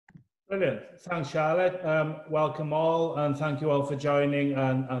Brilliant. Thanks, Charlotte. Welcome all, and thank you all for joining,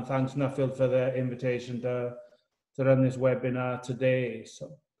 and thanks Nuffield for the invitation to run this webinar today.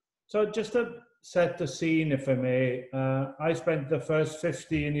 So just to set the scene, if I may, I spent the first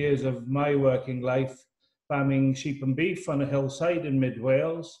 15 years of my working life farming sheep and beef on a hillside in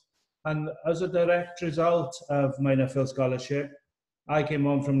mid-Wales. And as a direct result of my Nuffield Scholarship, I came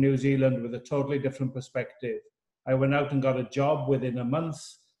home from New Zealand with a totally different perspective. I went out and got a job within a month,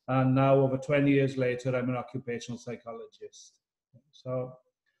 and now over 20 years later, I'm an occupational psychologist. So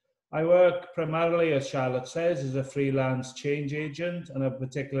I work primarily, as Charlotte says, as a freelance change agent, and have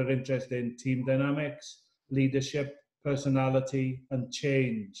particular interest in team dynamics, leadership, personality, and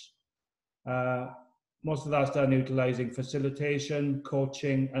change. Most of that's done utilizing facilitation,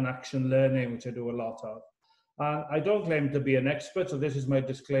 coaching, and action learning, which I do a lot of. And I don't claim to be an expert, so this is my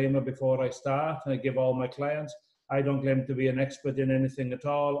disclaimer before I start, and I give all my clients, I don't claim to be an expert in anything at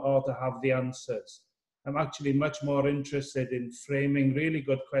all or to have the answers. I'm actually much more interested in framing really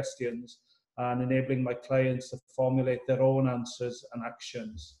good questions and enabling my clients to formulate their own answers and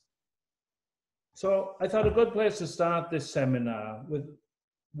actions. So I thought a good place to start this seminar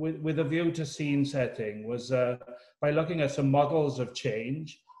with a view to scene setting was by looking at some models of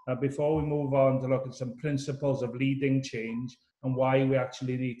change before we move on to look at some principles of leading change and why we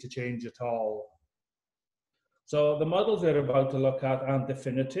actually need to change at all. So the models we're about to look at aren't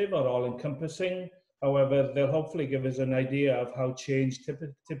definitive or all-encompassing. However, they'll hopefully give us an idea of how change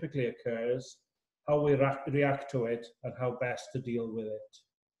typically occurs, how we react to it, and how best to deal with it.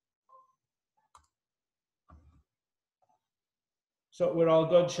 So we're all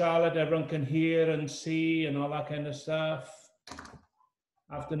good, Charlotte? Everyone can hear and see and all that kind of stuff?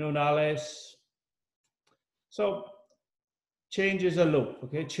 Afternoon, Alice. So change is a loop,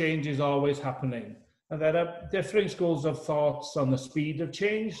 okay? Change is always happening. And there are differing schools of thoughts on the speed of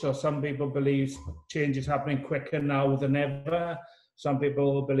change. So some people believe change is happening quicker now than ever. Some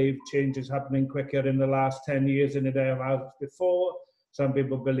people believe change is happening quicker in the last 10 years than it ever has before. Some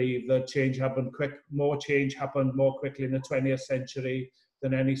people believe that change happened more change happened more quickly in the 20th century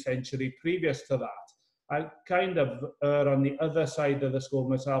than any century previous to that. I kind of err on the other side of the school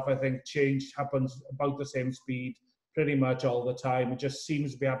myself. I think change happens about the same speed pretty much all the time. It just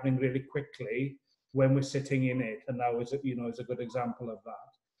seems to be happening really quickly when we're sitting in it, and now is a good example of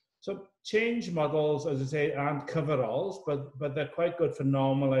that. So change models, as I say, aren't coveralls, but they're quite good for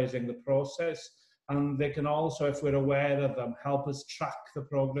normalizing the process, and they can also, if we're aware of them, help us track the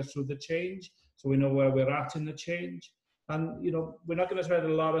progress through the change, so we know where we're at in the change. And we're not going to spend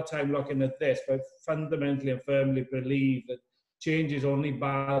a lot of time looking at this, but fundamentally and firmly believe that change is only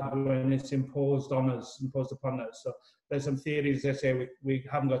bad when it's imposed upon us. So there's some theories that say we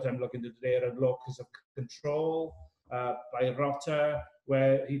haven't got time looking at today around locus of control by Rotter,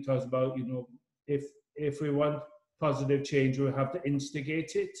 where he talks about, if we want positive change, we have to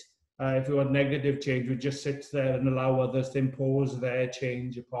instigate it. If we want negative change, we just sit there and allow others to impose their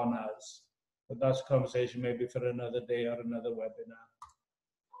change upon us. But that's a conversation maybe for another day or another webinar.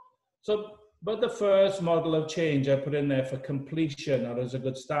 But the first model of change I put in there for completion, or as a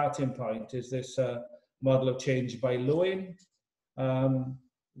good starting point, is this model of change by Wyn,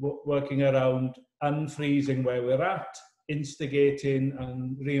 working around unfreezing where we're at, instigating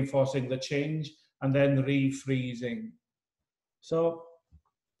and reinforcing the change, and then refreezing. So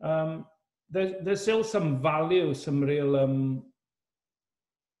there's still some value, some real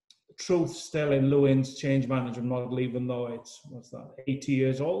truth still in Wyn's change management model, even though it's, 80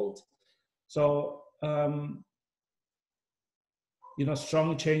 years old. So,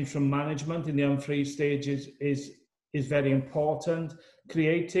 strong change from management in the unfreeze stage is very important.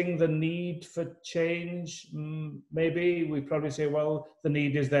 Creating the need for change, maybe we probably say, well, the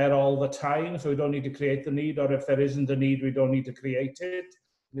need is there all the time, so we don't need to create the need, or if there isn't a need, we don't need to create it.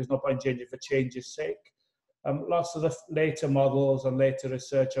 There's no point changing for change's sake. Lots of the later models and later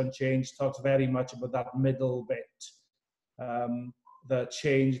research on change talks very much about that middle bit. The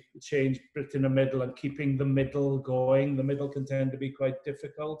change bit in the middle and keeping the middle going. The middle can tend to be quite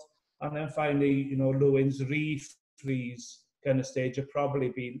difficult. And then finally, Wyn's refreeze kind of stage will probably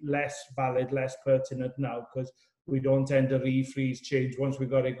be less valid, less pertinent now, because we don't tend to refreeze change. Once we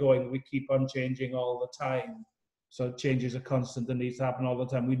got it going, we keep on changing all the time. So change is a constant that needs to happen all the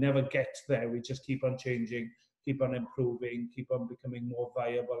time. We never get there. We just keep on changing, keep on improving, keep on becoming more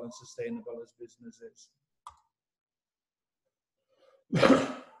viable and sustainable as businesses.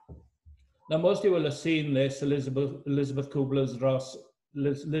 Now, most of you will have seen this, Elizabeth Kubler-Ross's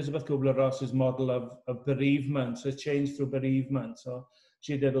model of bereavement, so change through bereavement. So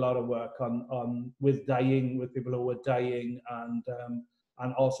she did a lot of work with people who were dying,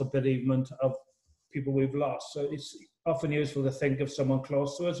 and also bereavement of people we've lost. So it's often useful to think of someone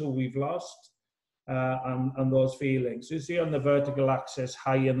close to us who we've lost, and those feelings. So you see on the vertical axis,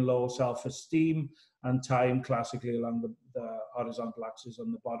 high and low self-esteem, and time classically along the horizontal axis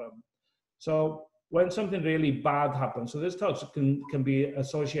on the bottom. So when something really bad happens, so this talk can be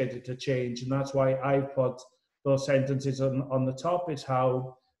associated to change, and that's why I put those sentences on the top. It's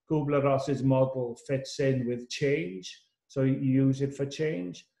how Kubler-Ross's model fits in with change. So you use it for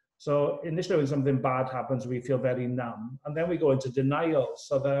change. So initially when something bad happens, we feel very numb, and then we go into denial.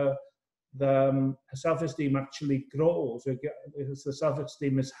 So the self-esteem actually grows. The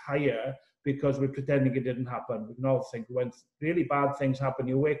self-esteem is higher because we're pretending it didn't happen. We can all think when really bad things happen,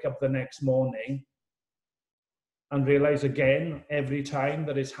 you wake up the next morning and realize again every time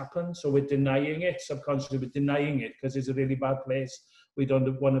that it's happened. So we're denying it, subconsciously we're denying it because it's a really bad place we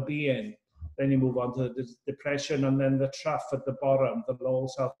don't want to be in. Then you move on to the depression, and then the trough at the bottom, the low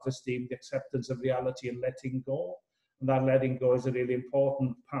self-esteem, the acceptance of reality and letting go. And that letting go is a really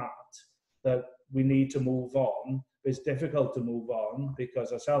important part that we need to move on. It's difficult to move on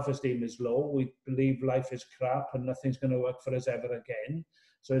because our self-esteem is low. We believe life is crap and nothing's going to work for us ever again.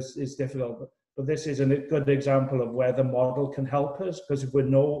 So it's difficult. But this is a good example of where the model can help us, because if we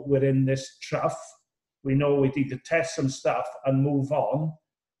know we're in this trough, we know we need to test some stuff and move on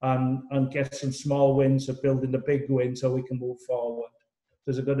and get some small wins of building the big win so we can move forward.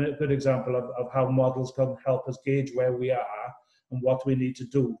 There's a good example of how models can help us gauge where we are and what we need to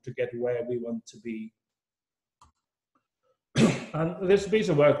do to get where we want to be. And this piece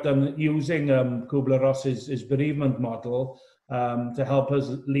of work done using Kubler-Ross's bereavement model to help us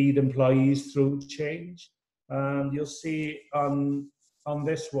lead employees through change. And you'll see on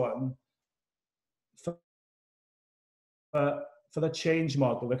this one, for the change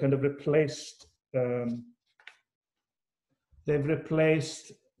model, they kind of replaced, they've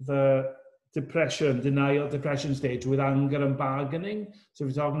replaced the depression stage with anger and bargaining. So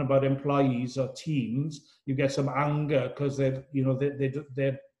if you're talking about employees or teams, you get some anger because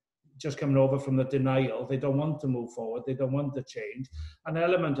they're just coming over from the denial. They don't want to move forward. They don't want to change. An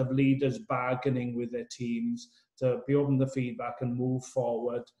element of leaders bargaining with their teams to be open to feedback and move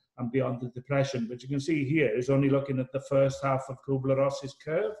forward and beyond the depression. But you can see here is only looking at the first half of Kubler-Ross's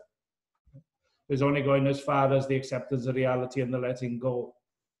curve. It's only going as far as the acceptance of reality and the letting go.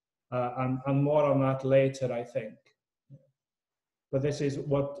 And more on that later, I think. But this is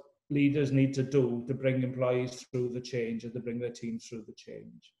what leaders need to do to bring employees through the change and to bring their teams through the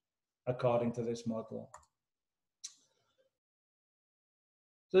change, according to this model.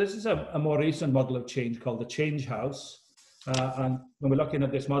 So this is a more recent model of change called the Change House. And when we're looking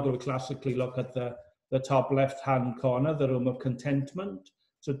at this model, we classically look at the top left-hand corner, the room of contentment.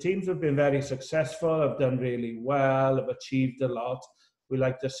 So teams have been very successful, have done really well, have achieved a lot. We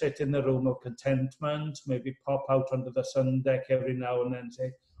like to sit in the room of contentment, maybe pop out under the sun deck every now and then and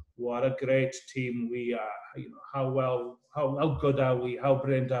say, what a great team we are. You know, how good are we? How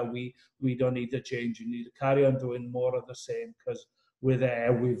brilliant are we? We don't need to change. You need to carry on doing more of the same because we're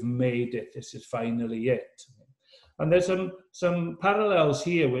there, we've made it. This is finally it. And there's some parallels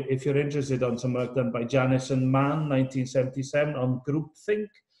here, if you're interested, on some work done by Janice and Mann, 1977, on groupthink.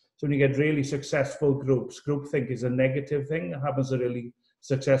 So when you get really successful groups, groupthink is a negative thing. It happens to really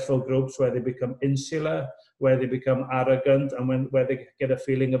successful groups where they become insular, where they become arrogant, and where they get a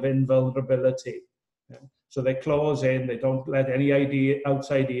feeling of invulnerability. So they close in, they don't let any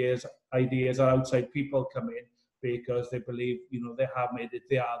outside ideas or outside people come in because they believe, you know, they have made it,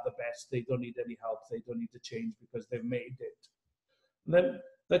 they are the best, they don't need any help, they don't need to change because they've made it. And then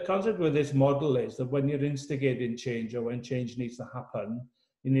the concept with this model is that when you're instigating change or when change needs to happen,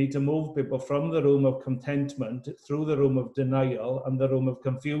 you need to move people from the room of contentment through the room of denial and the room of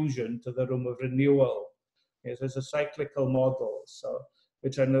confusion to the room of renewal. Yes, it's a cyclical model. So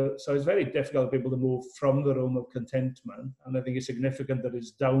it's very difficult for people to move from the room of contentment. And I think it's significant that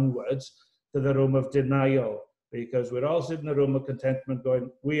it's downwards to the room of denial, because we're all sitting in the room of contentment going,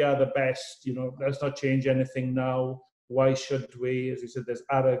 we are the best, you know, let's not change anything now. Why should we? As we said, there's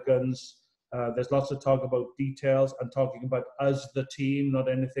arrogance. There's lots of talk about details and talking about us, the team, not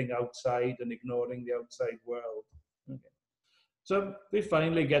anything outside, and ignoring the outside world. Okay. So we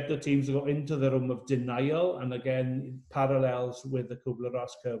finally get the teams to go into the room of denial, and again, parallels with the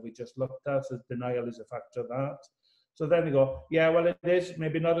Kubler-Ross curve we just looked at, so denial is a factor of that. So then we go, yeah, well, it is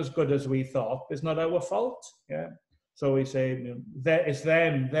maybe not as good as we thought. It's not our fault. Yeah. So we say, you know, it's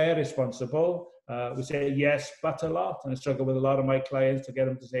them, they're responsible. We say yes, but a lot. And I struggle with a lot of my clients to get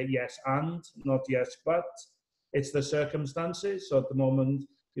them to say yes and, not yes, but. It's the circumstances. So at the moment,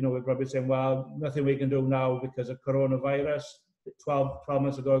 you know, we're probably saying, well, nothing we can do now because of coronavirus. 12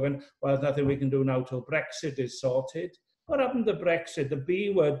 months ago going, well, there's nothing we can do now till Brexit is sorted. What happened to Brexit? The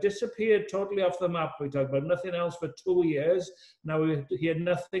B word disappeared totally off the map. We talked about nothing else for 2 years. Now we hear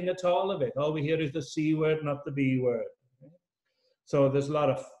nothing at all of it. All we hear is the C word, not the B word. So there's a lot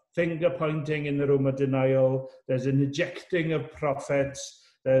of finger pointing in the room of denial. There's an ejecting of prophets.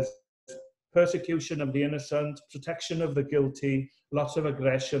 There's persecution of the innocent, protection of the guilty, lots of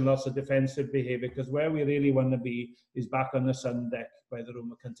aggression, lots of defensive behavior, because where we really want to be is back on the sun deck by the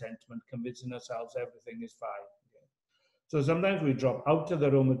room of contentment, convincing ourselves everything is fine. So sometimes we drop out of the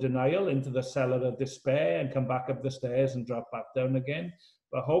room of denial into the cellar of despair and come back up the stairs and drop back down again.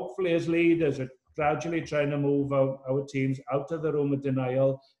 But hopefully as leaders, we're gradually trying to move our teams out of the room of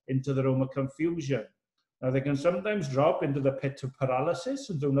denial into the room of confusion. Now they can sometimes drop into the pit of paralysis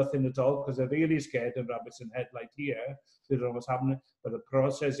and do nothing at all because they're really scared of rabbits in headlight here. They don't know what's happening, but the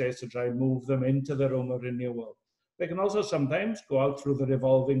process is to try and move them into the room of renewal. They can also sometimes go out through the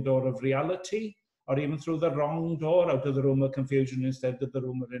revolving door of reality, or even through the wrong door out of the room of confusion instead of the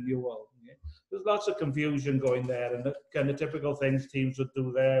room of renewal. Okay? There's lots of confusion going there, and the kind of typical things teams would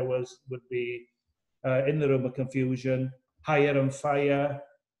do there would be in the room of confusion, hire and fire,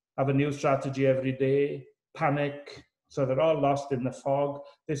 have a new strategy every day, panic, so they're all lost in the fog.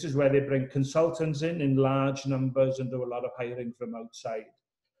 This is where they bring consultants in large numbers and do a lot of hiring from outside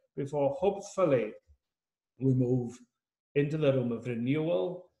before hopefully we move into the room of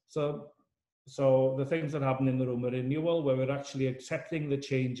renewal. So the things that happen in the room of renewal, where we're actually accepting the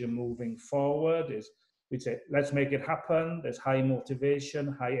change and moving forward, is we'd say, let's make it happen. There's high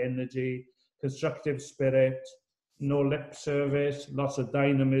motivation, high energy, constructive spirit, no lip service, lots of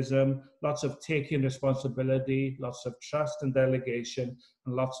dynamism, lots of taking responsibility, lots of trust and delegation,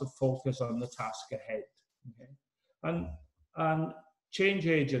 and lots of focus on the task ahead. Okay? And change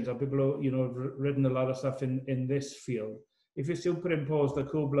agents are people who, written a lot of stuff in this field. If you superimpose the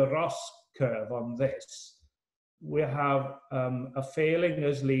Kubler-Ross curve on this, we have a failing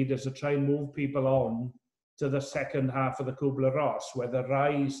as leaders to try and move people on to the second half of the Kubler-Ross, where the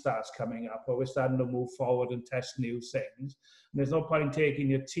rise starts coming up, where we're starting to move forward and test new things. And there's no point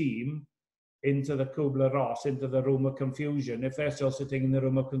taking your team into the Kubler-Ross, into the room of confusion, if they're still sitting in the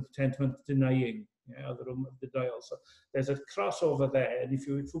room of contentment denying, the room of denial. So there's a crossover there, and if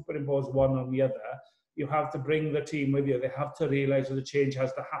you superimpose one on the other, you have to bring the team with you. They have to realize that the change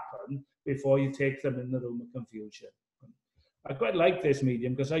has to happen before you take them in the room of confusion. I quite like this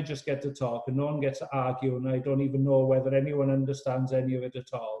medium because I just get to talk and no one gets to argue, and I don't even know whether anyone understands any of it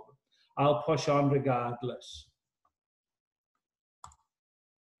at all. I'll push on regardless.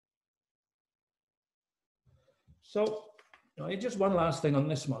 So, just one last thing on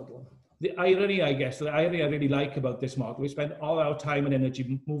this model. The irony, I guess, the irony I really like about this model, we spend all our time and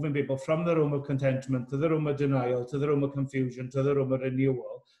energy moving people from the room of contentment to the room of denial, to the room of confusion, to the room of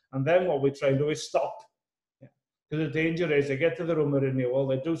renewal. And then what we try and do is stop. Because the danger is they get to the room of renewal,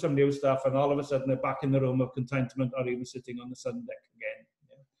 they do some new stuff, and all of a sudden they're back in the room of contentment or even sitting on the sun deck again.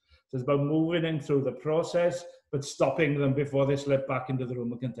 So it's about moving in through the process, but stopping them before they slip back into the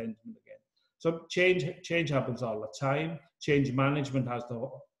room of contentment again. So change happens all the time. Change management has to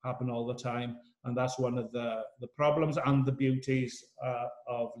happen all the time. And that's one of the problems and the beauties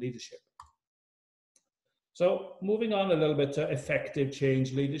of leadership. So moving on a little bit to effective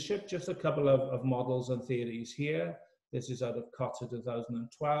change leadership, just a couple of models and theories here. This is out of Cotter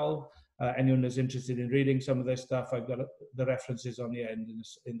 2012. Anyone who's interested in reading some of this stuff, I've got the references on the end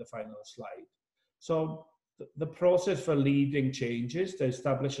in the final slide. So the process for leading changes to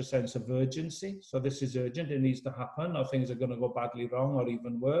establish a sense of urgency. So this is urgent, it needs to happen, or things are going to go badly wrong or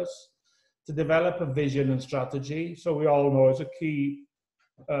even worse. To develop a vision and strategy. So we all know it's a key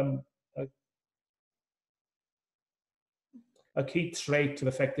a key trait of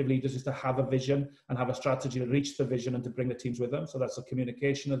effective leaders is to have a vision and have a strategy to reach the vision and to bring the teams with them. So that's the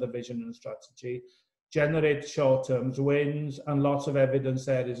communication of the vision and strategy. Generate short-term wins, and lots of evidence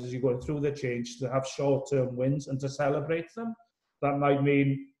there is as you're going through the change to have short-term wins and to celebrate them. That might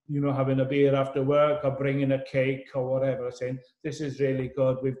mean, having a beer after work or bringing a cake or whatever, saying, this is really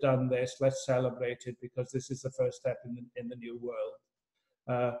good, we've done this, let's celebrate it because this is the first step in the new world.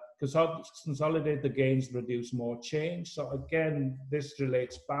 Consolidate the gains, produce more change. So again, this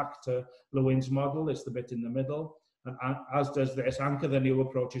relates back to Wyn's model. It's the bit in the middle, and as does this, anchor the new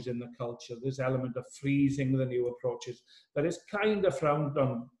approaches in the culture. This element of freezing the new approaches that is kind of frowned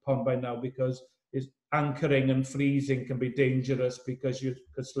upon by now, because it's anchoring and freezing can be dangerous because you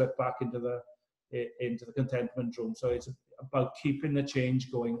could slip back into the contentment room. So it's about keeping the change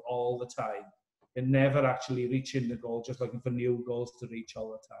going all the time and never actually reaching the goal, just looking for new goals to reach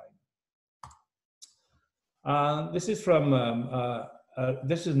all the time. This is from,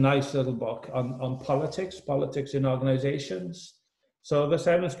 this is a nice little book on politics in organizations. So the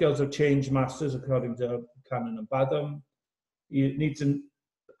 7 skills of change masters, according to Cannon and Badham. You need to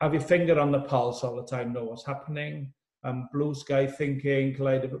have your finger on the pulse all the time, know what's happening. Blue sky thinking,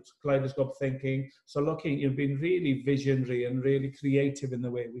 kaleidoscope thinking. So you've been really visionary and really creative in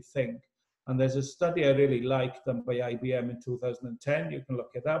the way we think. And there's a study I really liked done by IBM in 2010. You can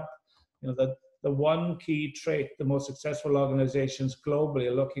look it up. You know, that the one key trait the most successful organizations globally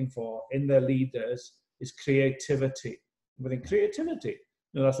are looking for in their leaders is creativity. Within creativity,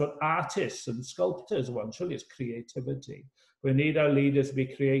 you know, that's what artists and sculptors want, surely it's creativity. We need our leaders to be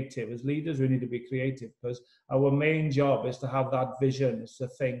creative. As leaders, we need to be creative because our main job is to have that vision, is to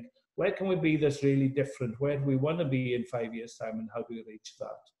think, where can we be this really different? Where do we want to be in 5 years' time and how do we reach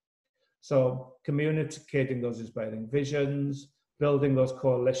that? So communicating those inspiring visions, building those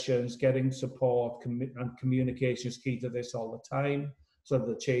coalitions, getting support, and communication is key to this all the time, so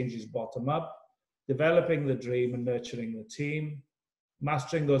the change is bottom up, developing the dream and nurturing the team,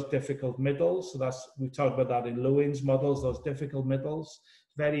 mastering those difficult middles. So we talked about that in Lewin's models, those difficult middles.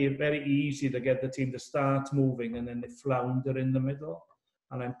 Very, very easy to get the team to start moving and then they flounder in the middle.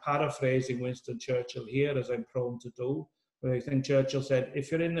 And I'm paraphrasing Winston Churchill here, as I'm prone to do, where I think Churchill said,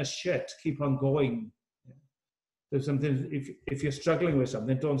 if you're in the shit, keep on going. There's something, if you're struggling with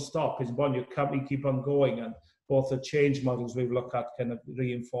something, don't stop. It's important you keep on going. And both the change models we've looked at kind of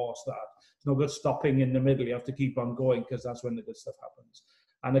reinforce that. It's no good stopping in the middle. You have to keep on going because that's when the good stuff happens.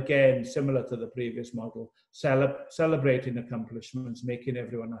 And again, similar to the previous model, celebrating accomplishments, making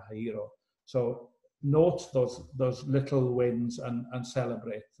everyone a hero. So note those little wins and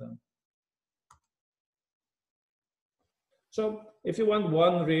celebrate them. So if you want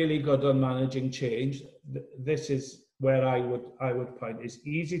one really good on managing change, this is where I would point. It's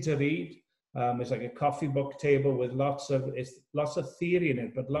easy to read. It's like a coffee book table with lots of theory in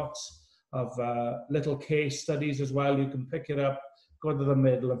it, but lots of little case studies as well. You can pick it up, go to the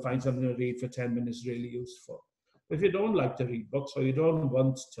middle and find something to read for 10 minutes, really useful. If you don't like to read books or you don't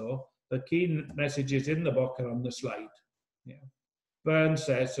want to, the key messages in the book are on the slide. Yeah. Burns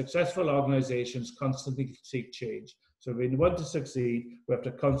says, successful organizations constantly seek change. So if we want to succeed, we have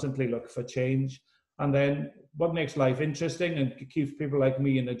to constantly look for change. And then what makes life interesting and keeps people like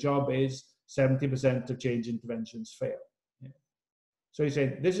me in a job is 70% of change interventions fail. Yeah. So he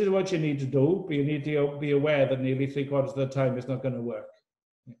said, this is what you need to do, but you need to be aware that nearly 3/4 of the time it's not going to work.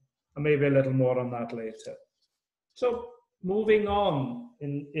 Yeah. And maybe a little more on that later. So moving on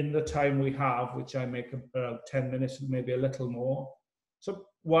in the time we have, which I make about 10 minutes, maybe a little more. So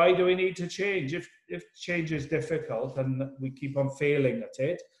why do we need to change? If change is difficult and we keep on failing at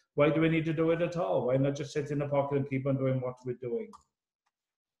it, why do we need to do it at all? Why not just sit in the pocket and keep on doing what we're doing?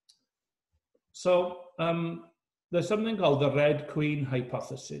 So there's something called the Red Queen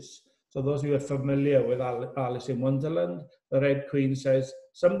hypothesis. So those of you who are familiar with Alice in Wonderland, the Red Queen says,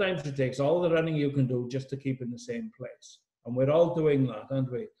 sometimes it takes all the running you can do just to keep in the same place. And we're all doing that,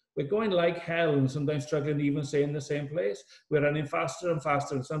 aren't we? We're going like hell and sometimes struggling to even stay in the same place. We're running faster and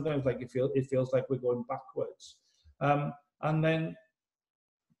faster and sometimes like it feels like we're going backwards. And then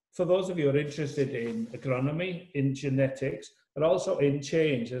for those of you who are interested in agronomy, in genetics, but also in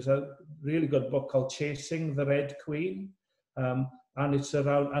change, there's a really good book called Chasing the Red Queen. And it's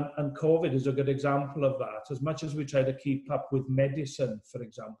around, and COVID is a good example of that. As much as we try to keep up with medicine, for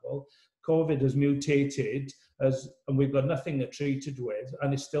example, COVID has mutated and we've got nothing to treat it with,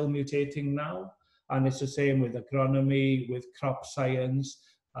 and it's still mutating now. And it's the same with agronomy, with crop science,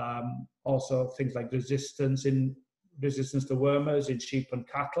 also things like resistance to wormers in sheep and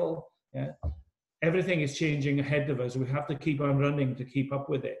cattle. Yeah? Everything is changing ahead of us. We have to keep on running to keep up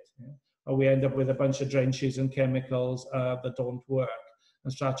with it. Yeah? Or we end up with a bunch of drenches and chemicals that don't work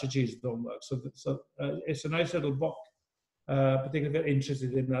and strategies that don't work. So it's a nice little book, particularly if you're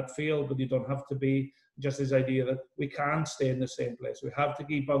interested in that field, but you don't have to be. Just this idea that we can't stay in the same place. We have to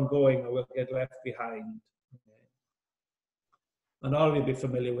keep on going or we'll get left behind. Okay. And all of you be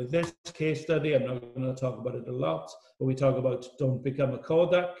familiar with this case study. I'm not going to talk about it a lot, but we talk about don't become a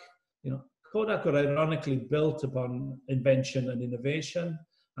Kodak. You know, Kodak were ironically built upon invention and innovation,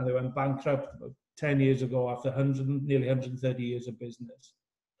 and they went bankrupt about 10 years ago after nearly 130 years of business.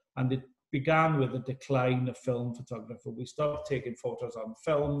 And it began with the decline of film photography. We stopped taking photos on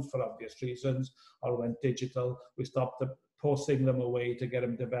film for obvious reasons, or went digital. We stopped posting them away to get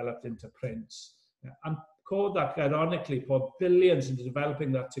them developed into prints. Yeah. And Kodak, ironically, poured billions into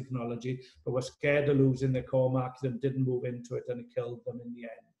developing that technology, but were scared of losing their core market and didn't move into it, and it killed them in the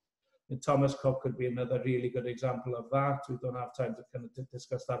end. And Thomas Cook could be another really good example of that. We don't have time to kind of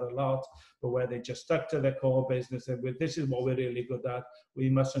discuss that a lot, but where they just stuck to their core business and with this is what we're really good at. We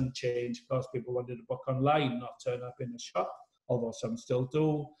mustn't change because people wanted to book online, not turn up in a shop, although some still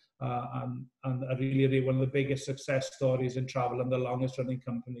do. And really one of the biggest success stories in travel and the longest running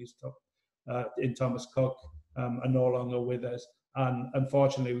companies in Thomas Cook are no longer with us. And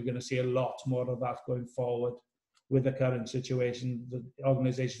unfortunately, we're going to see a lot more of that going forward with the current situation. The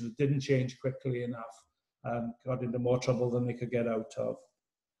organizations that didn't change quickly enough got into more trouble than they could get out of.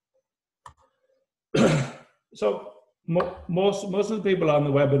 So most of the people on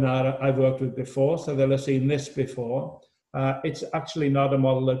the webinar I've worked with before, so they'll have seen this before. It's actually not a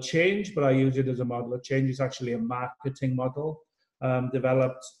model of change, but I use it as a model of change. It's actually a marketing model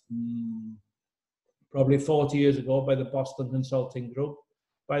developed probably 40 years ago by the Boston Consulting Group.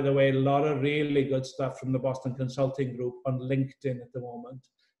 By the way, a lot of really good stuff from the Boston Consulting Group on LinkedIn at the moment.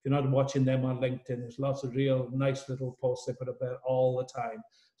 If you're not watching them on LinkedIn, there's lots of real nice little posts they put up there all the time.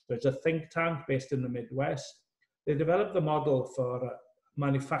 So it's a think tank based in the Midwest. They developed the model for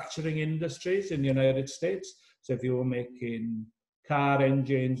manufacturing industries in the United States. So if you were making car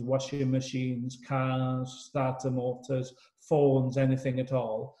engines, washing machines, cars, starter motors, phones, anything at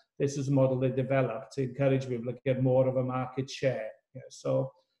all, this is a model they developed to encourage people to get more of a market share. Yeah, so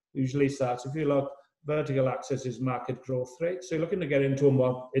usually starts, if you look, vertical axis is market growth rate. So you're looking to get into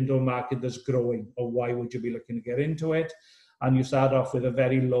a market that's growing, or why would you be looking to get into it? And you start off with a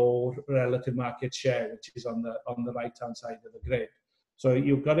very low relative market share, which is on the right-hand side of the grid. So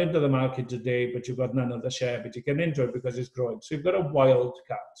you've got into the market today, but you've got none of the share, but you get into it because it's growing. So you've got a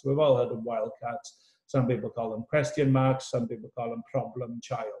wildcat. So we've all heard of wildcats. Some people call them question marks. Some people call them problem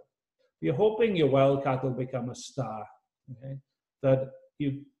child. You're hoping your wildcat will become a star, okay? That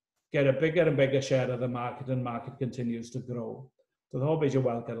you get a bigger and bigger share of the market and market continues to grow. So the hope is your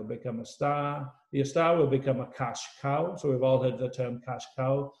wildcat will become a star. Your star will become a cash cow. So we've all heard the term cash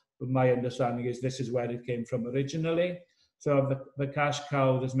cow, but my understanding is this is where it came from originally. So the cash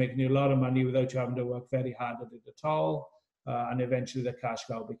cow that's making you a lot of money without you having to work very hard at it at all. And eventually the cash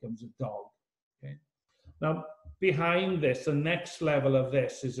cow becomes a dog. Okay. Now, behind this, the next level of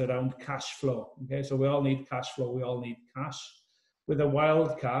this is around cash flow. Okay, so we all need cash flow. We all need cash. With a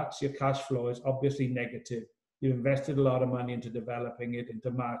wildcat, your cash flow is obviously negative. You invested a lot of money into developing it, into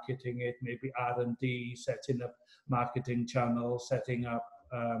marketing it, maybe R&D, setting up marketing channels, setting up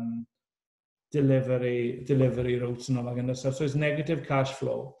delivery routes and all that kind of stuff. So it's negative cash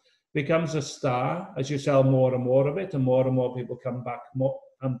flow. Becomes a star as you sell more and more of it, and more people come back more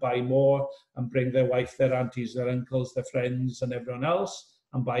and buy more and bring their wife, their aunties, their uncles, their friends and everyone else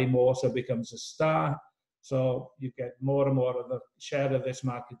and buy more, so it becomes a star. So you get more and more of the share of this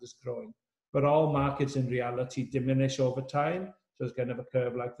market is growing. But all markets in reality diminish over time. So it's kind of a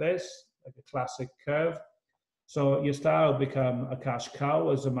curve like this, like a classic curve. So your star will become a cash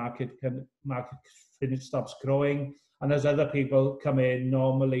cow as the market stops growing. And as other people come in,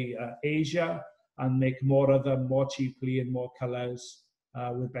 normally Asia, and make more of them more cheaply in more colors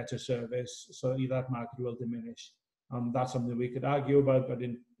with better service. So that market will diminish. That's something we could argue about, but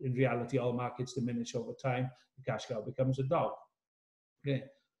in reality, all markets diminish over time. The cash cow becomes a dog. Okay,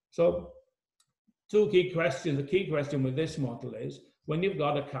 so two key questions. The key question with this model is, when you've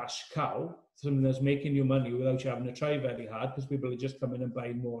got a cash cow, something that's making you money without you having to try very hard, because people are just coming and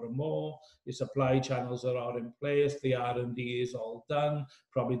buying more and more, your supply channels are all in place, the R&D is all done,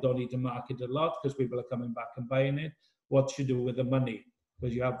 probably don't need to market a lot because people are coming back and buying it. What you do with the money?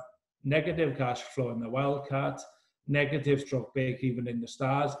 Because you have negative cash flow in the wildcat, negative stroke break even in the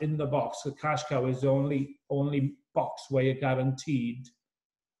stars. In the box, the cash cow is the only box where you're guaranteed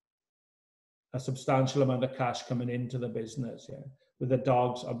a substantial amount of cash coming into the business. Yeah. With the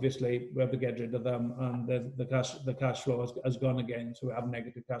dogs, obviously, we have to get rid of them, and the cash flow has gone again. So we have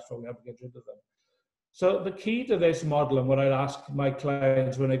negative cash flow, we have to get rid of them. So the key to this model, and what I'd ask my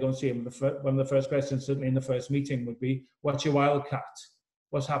clients when I go and see them, one of the first questions, certainly in the first meeting, would be, what's your wildcat?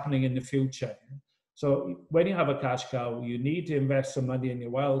 What's happening in the future? So when you have a cash cow, you need to invest some money in your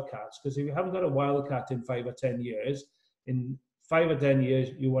wildcats, because if you haven't got a wildcat in 5 or 10 years, in 5 or 10 years,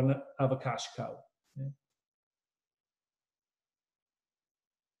 you want to have a cash cow. Yeah.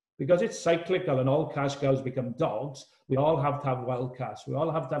 Because it's cyclical and all cash cows become dogs, we all have to have wildcats. We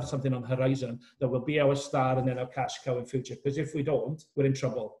all have to have something on the horizon that will be our star and then our cash cow in future. Because if we don't, we're in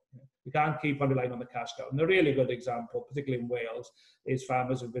trouble. We can't keep on relying on the cash cow. And a really good example, particularly in Wales, is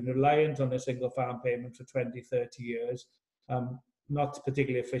farmers who've been reliant on a single farm payment for 20, 30 years, not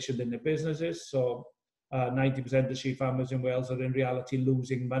particularly efficient in their businesses. So 90% of sheep farmers in Wales are in reality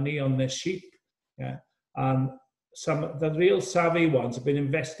losing money on their sheep. Yeah. And the real savvy ones have been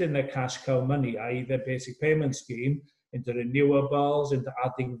investing their cash cow money, i.e. their basic payment scheme, into renewables, into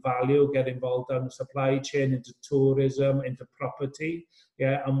adding value, get involved in the supply chain, into tourism, into property,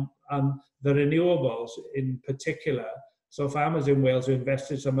 yeah, and the renewables in particular. So farmers in Wales who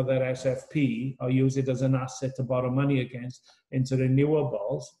invested some of their SFP or use it as an asset to borrow money against into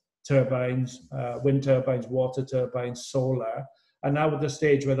renewables, turbines, wind turbines, water turbines, solar, and now at the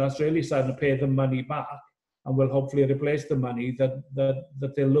stage where that's really starting to pay the money back and will hopefully replace the money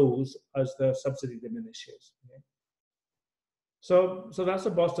that they lose as the subsidy diminishes. Okay? So that's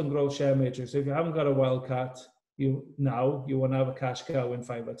the Boston Growth Share Matrix. If you haven't got a wildcat, you want to have a cash cow in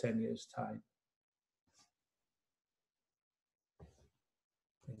 5 or 10 years' time.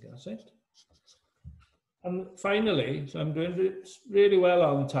 I think that's it. And finally, so I'm doing really well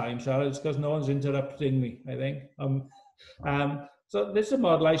on time, Charlotte. It's because no one's interrupting me, I think. So this is a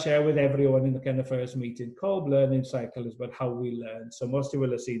model I share with everyone in the kind of first meeting. Kolb learning cycle is about how we learn. So most of you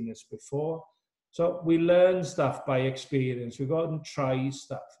will have seen this before. So we learn stuff by experience. We go out and try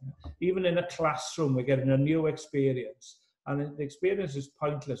stuff. Even in a classroom, we're getting a new experience. And the experience is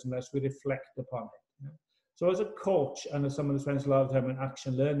pointless unless we reflect upon it. So as a coach and as someone who spends a lot of time in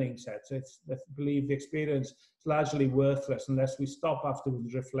action learning sets, I believe the experience is largely worthless unless we stop afterwards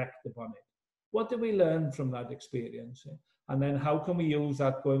and reflect upon it. What do we learn from that experience? And then how can we use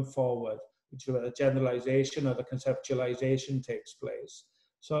that going forward, which is where the generalization or the conceptualization takes place.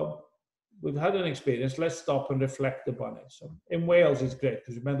 So we've had an experience, let's stop and reflect upon it. So in Wales, it's great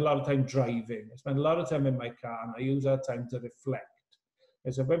because we spend a lot of time driving. I spend a lot of time in my car and I use that time to reflect.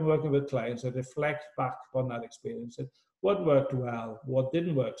 And so when I'm working with clients, I reflect back upon that experience. And what worked well? What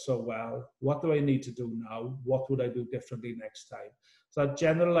didn't work so well? What do I need to do now? What would I do differently next time? So that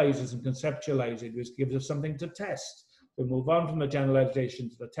generalizes and conceptualizes, which gives us something to test. We move on from the generalization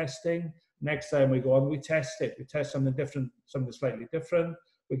to the testing. Next time we go on, we test it. We test something different, something slightly different.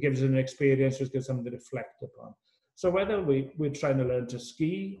 It gives us an experience, which gives something to reflect upon. So whether we're trying to learn to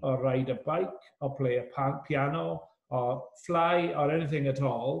ski or ride a bike or play a piano or fly or anything at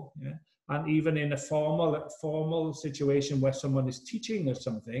all, yeah? And even in a formal situation where someone is teaching us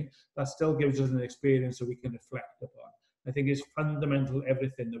something, that still gives us an experience that we can reflect upon. I think it's fundamental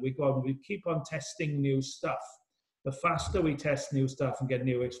everything that we go on, we keep on testing new stuff. The faster we test new stuff and get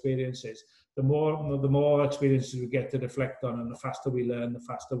new experiences, the more experiences we get to reflect on, and the faster we learn, the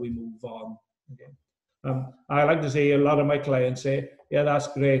faster we move on. Okay. I like to say a lot of my clients say, yeah, that's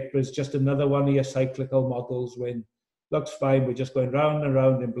great, but it's just another one of your cyclical models. Wyn, looks fine, we're just going round and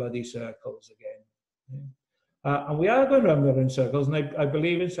round in bloody circles again. Okay. And we are going round and round in circles, and I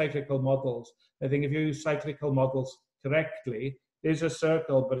believe in cyclical models. I think if you use cyclical models correctly, there's a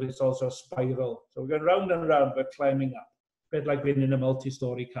circle, but it's also a spiral. So we're going round and round, but climbing up, a bit like being in a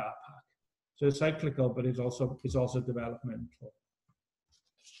multi-story car park. So it's cyclical, but it's also developmental.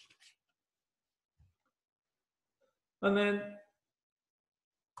 And then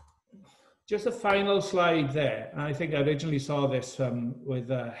just a final slide there. And I think I originally saw this with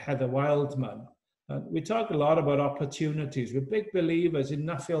Heather Wildman. We talk a lot about opportunities. We're big believers in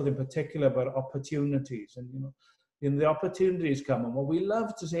Nuffield in particular about opportunities. And the opportunities come, and what we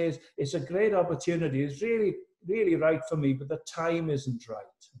love to say is, it's a great opportunity. It's really, really right for me, but the time isn't right.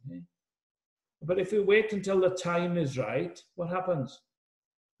 Okay? But if we wait until the time is right, what happens?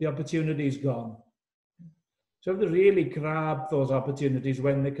 The opportunity is gone. So we have to really grab those opportunities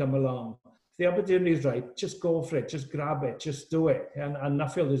when they come along. If the opportunity is right, just go for it, just grab it, just do it. And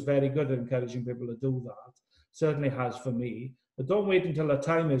Nuffield is very good at encouraging people to do that. Certainly has for me. But don't wait until the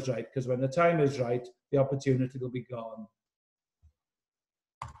time is right, because when the time is right, the opportunity will be gone.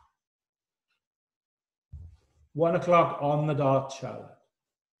 1 o'clock on the dot, Charlotte.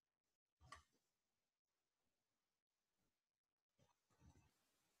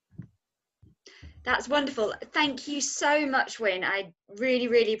 That's wonderful. Thank you so much, Wyn. I really,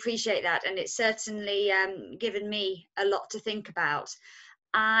 really appreciate that. And it's certainly given me a lot to think about.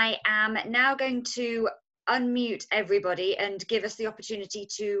 I am now going to unmute everybody and give us the opportunity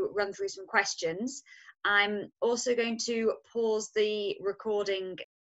to run through some questions. I'm also going to pause the recording